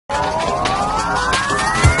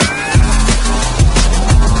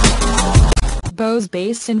Bose,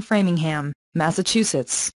 based in Framingham,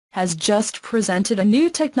 Massachusetts, has just presented a new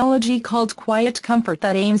technology called QuietComfort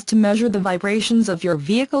that aims to measure the vibrations of your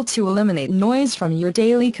vehicle to eliminate noise from your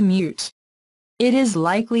daily commute. It is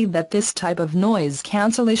likely that this type of noise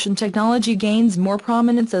cancellation technology gains more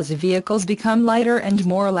prominence as vehicles become lighter and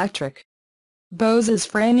more electric. Bose is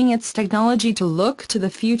framing its technology to look to the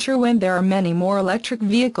future when there are many more electric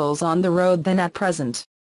vehicles on the road than at present.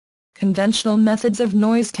 Conventional methods of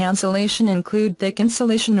noise cancellation include thick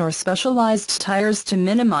insulation or specialized tires to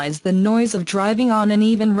minimize the noise of driving on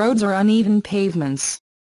uneven roads or uneven pavements.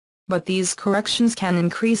 But these corrections can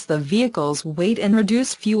increase the vehicle's weight and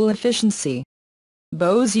reduce fuel efficiency.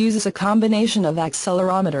 Bose uses a combination of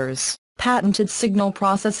accelerometers, patented signal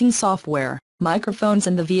processing software, microphones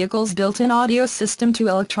and the vehicle's built-in audio system to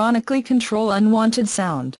electronically control unwanted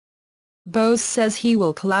sound. Bose says he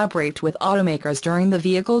will collaborate with automakers during the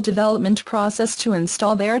vehicle development process to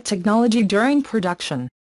install their technology during production.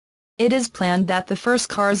 It is planned that the first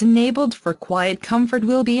cars enabled for QuietComfort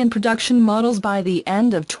will be in production models by the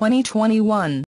end of 2021.